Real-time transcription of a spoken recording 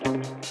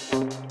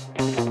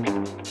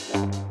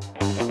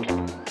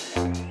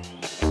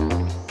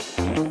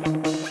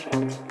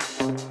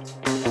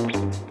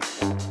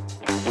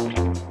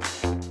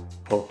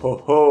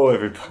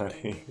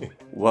everybody.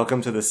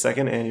 Welcome to the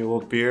second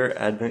annual Beer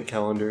Advent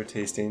Calendar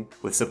Tasting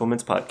with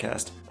Supplements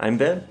podcast. I'm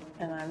Ben.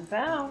 And I'm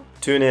Val.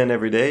 Tune in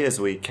every day as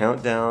we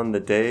count down the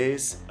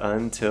days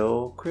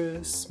until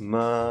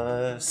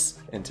Christmas.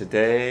 And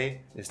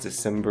today is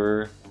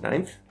December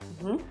 9th.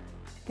 Mm-hmm.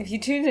 If you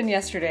tuned in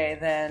yesterday,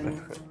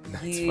 then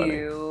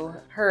you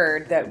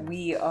heard that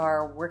we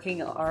are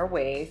working our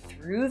way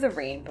through the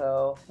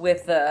rainbow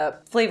with the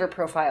flavor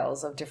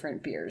profiles of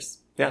different beers.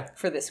 Yeah.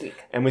 For this week.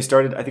 And we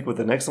started, I think, with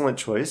an excellent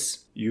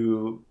choice.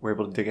 You were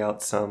able to dig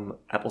out some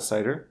apple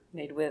cider.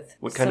 Made with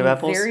what kind of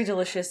apples? Very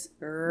delicious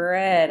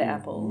red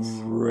apples.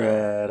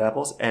 Red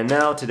apples. And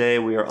now today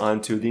we are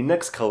on to the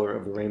next color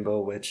of the rainbow,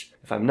 which,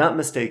 if I'm not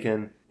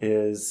mistaken,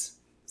 is,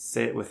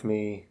 say it with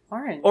me.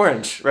 Orange.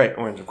 Orange. Right,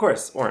 orange. Of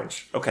course,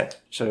 orange. Okay.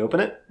 Should I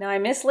open it? Now I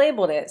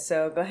mislabeled it,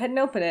 so go ahead and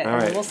open it. All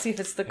and right. We'll see if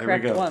it's the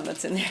correct one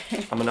that's in there.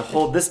 I'm going to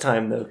hold this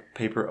time the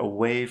paper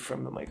away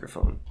from the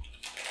microphone.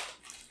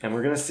 And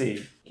we're going to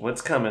see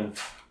what's coming.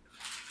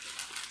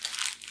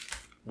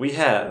 We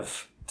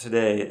have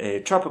today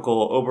a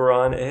tropical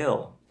Oberon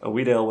ale, a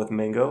wheat ale with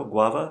mango,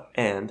 guava,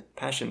 and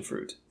passion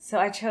fruit. So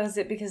I chose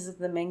it because of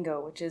the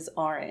mango, which is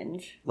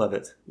orange. Love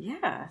it.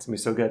 Yeah. It's going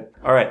to be so good.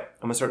 All right, I'm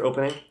going to start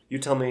opening. You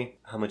tell me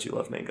how much you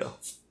love mango.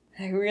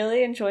 I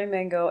really enjoy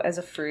mango as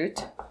a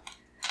fruit.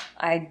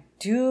 I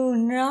do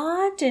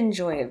not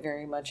enjoy it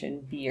very much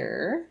in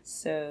beer,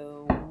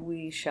 so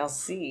we shall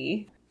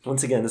see.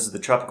 Once again, this is the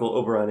tropical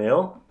Oberon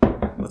ale.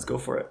 Let's go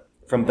for it.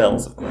 From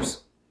Bell's, of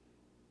course.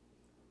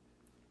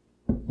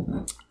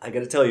 I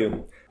gotta tell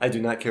you, I do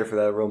not care for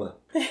that aroma.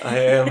 I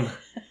am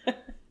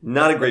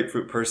not a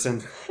grapefruit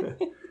person,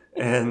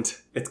 and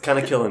it's kind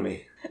of killing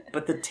me.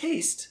 But the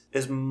taste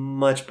is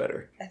much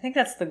better. I think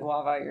that's the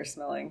guava you're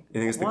smelling. You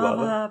think it's the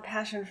guava?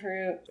 Passion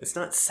fruit. It's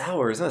not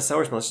sour. It's not a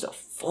sour smell. It's just a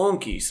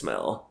funky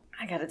smell.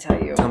 I gotta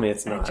tell you. Tell me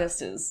it's not. It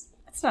just is.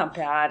 It's not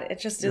bad. It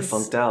just You're is.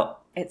 funked out.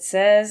 It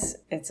says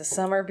it's a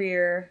summer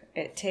beer.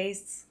 It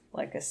tastes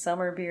like a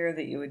summer beer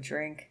that you would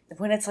drink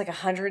when it's like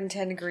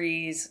 110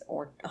 degrees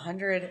or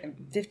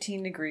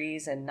 115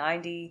 degrees and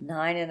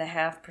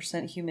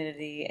 99.5%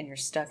 humidity and you're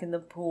stuck in the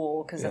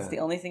pool because that's the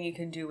only thing you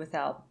can do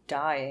without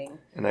dying.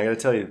 And I gotta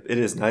tell you, it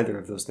is neither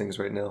of those things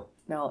right now.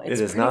 No, it's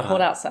it is pretty not cold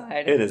hot.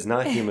 outside. It is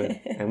not humid,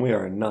 and we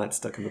are not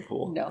stuck in the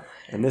pool. No.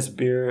 And this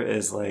beer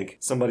is like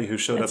somebody who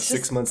showed up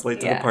 6 months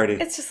late to the party.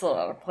 It's just a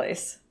little out of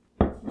place.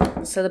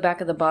 So the back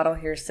of the bottle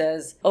here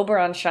says,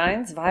 Oberon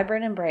shines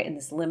vibrant and bright in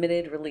this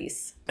limited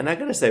release. And I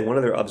gotta say, one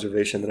other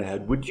observation that I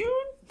had, would you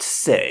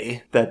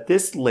say that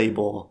this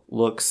label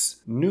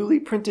looks newly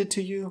printed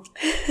to you?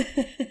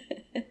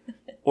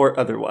 Or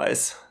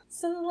otherwise?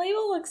 So the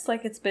label looks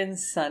like it's been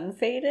sun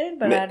faded,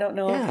 but I don't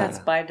know if that's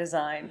by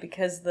design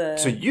because the...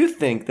 So you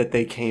think that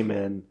they came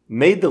in,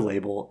 made the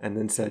label, and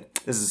then said,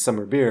 this is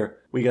summer beer,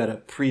 we gotta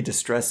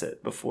pre-distress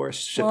it before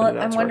shipping it out to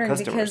our customers. I'm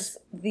wondering because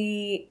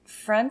the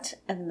front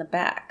and the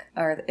back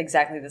are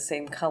exactly the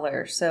same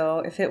color. So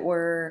if it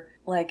were...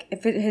 Like,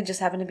 if it had just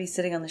happened to be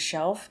sitting on the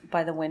shelf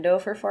by the window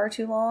for far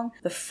too long,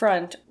 the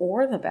front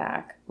or the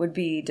back would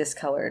be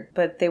discolored,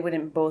 but they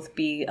wouldn't both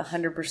be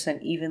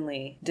 100%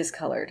 evenly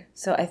discolored.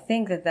 So I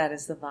think that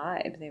is the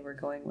vibe they were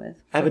going with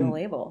for the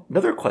label.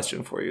 Another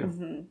question for you.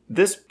 Mm-hmm.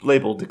 This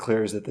label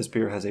declares that this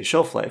beer has a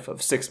shelf life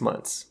of 6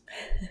 months.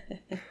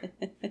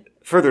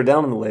 Further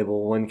down on the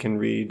label, one can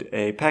read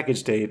a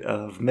package date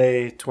of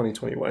May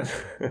 2021.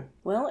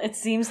 Well, it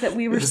seems that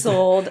we were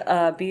sold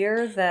a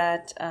beer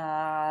that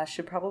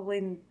should probably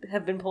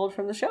have been pulled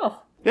from the shelf.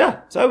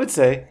 Yeah, so I would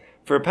say,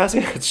 for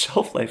passing its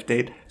shelf life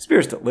date, this beer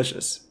is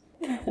delicious.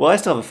 Well, I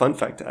still have a fun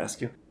fact to ask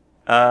you.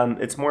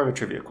 It's more of a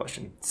trivia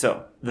question.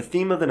 So, the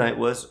theme of the night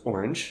was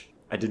orange.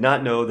 I did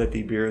not know that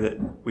the beer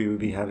that we would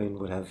be having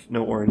would have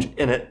no orange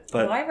in it,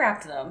 but... Well, I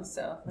wrapped them,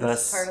 so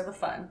that's part of the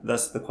fun.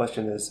 Thus, the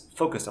question is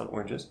focused on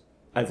oranges.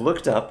 I've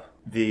looked up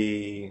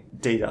the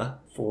data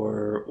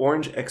for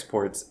orange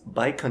exports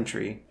by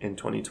country in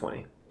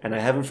 2020. And I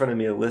have in front of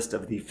me a list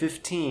of the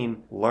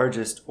 15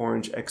 largest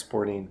orange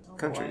exporting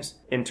countries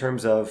in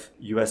terms of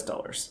US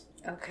dollars.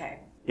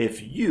 Okay.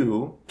 If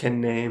you can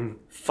name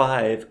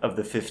 5 of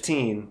the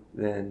 15,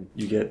 then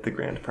you get the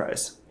grand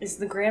prize. Is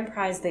the grand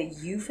prize that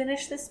you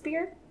finish this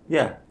beer?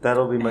 Yeah,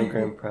 that'll be my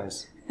grand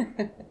prize.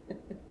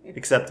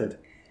 Accepted.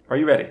 Are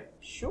you ready?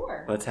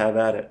 Sure. Let's have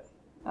at it.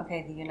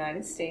 Okay, the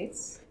United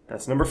States.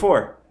 That's number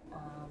 4.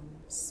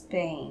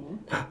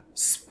 Spain.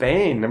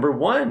 Spain, number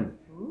 1.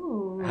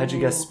 Ooh. How'd you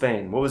guess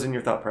Spain? What was in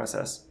your thought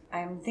process?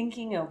 I'm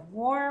thinking of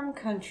warm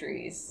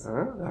countries. All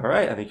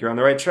right, I think you're on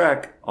the right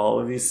track. All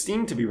of these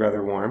seem to be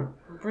rather warm.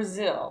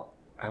 Brazil.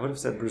 I would have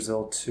said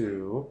Brazil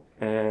too,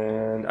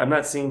 and I'm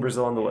not seeing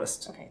Brazil on the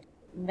list. Okay,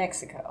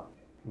 Mexico.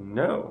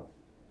 No.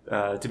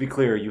 To be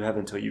clear, you have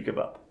until you give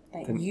up.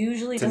 That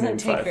usually doesn't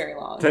take 5. very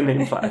long. To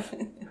name 5.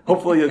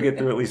 Hopefully you'll get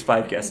through at least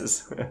 5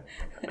 guesses.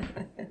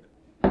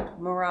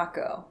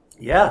 Morocco.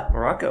 Yeah,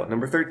 Morocco,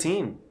 number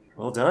 13.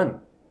 Well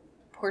done.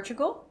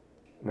 Portugal.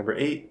 Number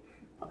 8.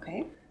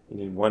 Okay. You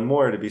need one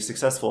more to be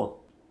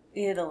successful.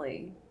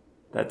 Italy.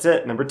 That's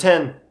it. Number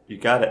 10. You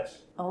got it.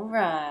 All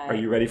right. Are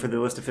you ready for the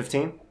list of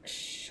 15?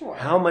 Sure.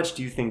 How much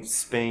do you think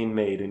Spain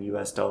made in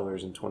US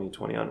dollars in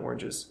 2020 on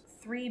oranges?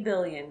 $3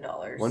 billion.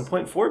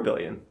 1.4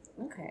 billion.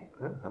 Okay.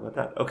 How about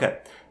that? Okay.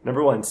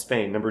 Number 1,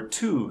 Spain. Number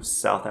 2,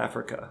 South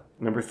Africa.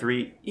 Number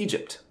 3,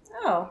 Egypt.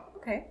 Oh,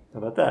 okay. How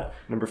about that?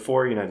 Number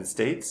 4, United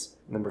States.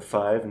 Number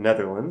 5,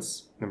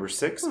 Netherlands. Number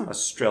 6,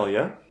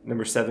 Australia.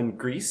 Number 7,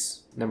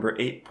 Greece. Number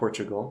 8,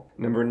 Portugal.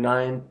 Number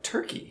 9,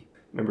 Turkey.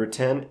 Number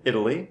 10,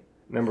 Italy.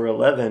 Number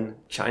 11,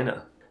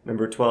 China.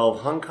 Number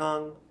 12, Hong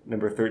Kong.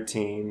 Number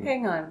 13.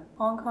 Hang on.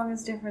 Hong Kong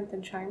is different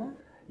than China?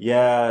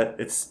 Yeah,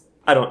 it's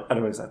I don't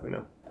exactly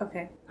know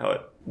Okay.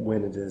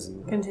 when it is.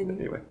 And Continue.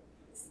 Anyway.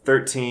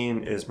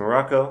 13 is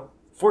Morocco.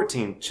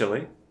 14,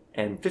 Chile.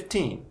 And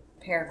 15.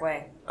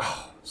 Paraguay.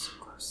 Oh, so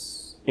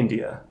close.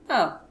 India.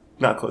 Oh.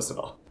 Not close at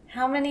all.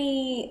 How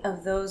many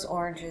of those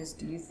oranges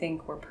do you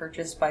think were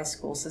purchased by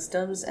school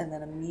systems and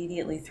then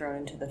immediately thrown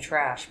into the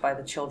trash by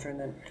the children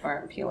that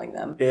aren't peeling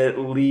them? At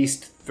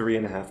least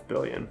 3.5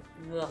 billion.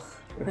 Ugh,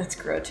 that's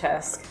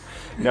grotesque.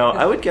 No,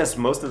 I would guess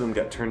most of them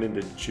got turned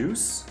into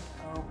juice.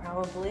 Oh,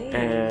 probably.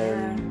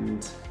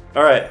 And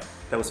all right,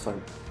 that was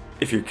fun.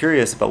 If you're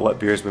curious about what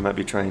beers we might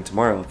be trying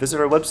tomorrow, visit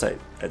our website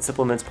at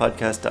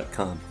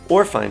supplementspodcast.com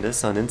or find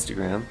us on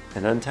Instagram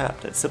and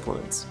Untapped at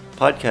Supplements.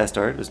 Podcast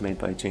art was made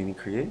by Janie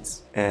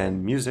Creates,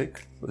 and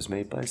music was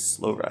made by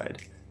Slow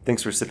Ride.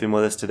 Thanks for sipping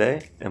with us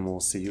today, and we'll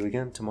see you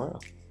again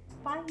tomorrow.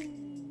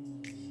 Bye.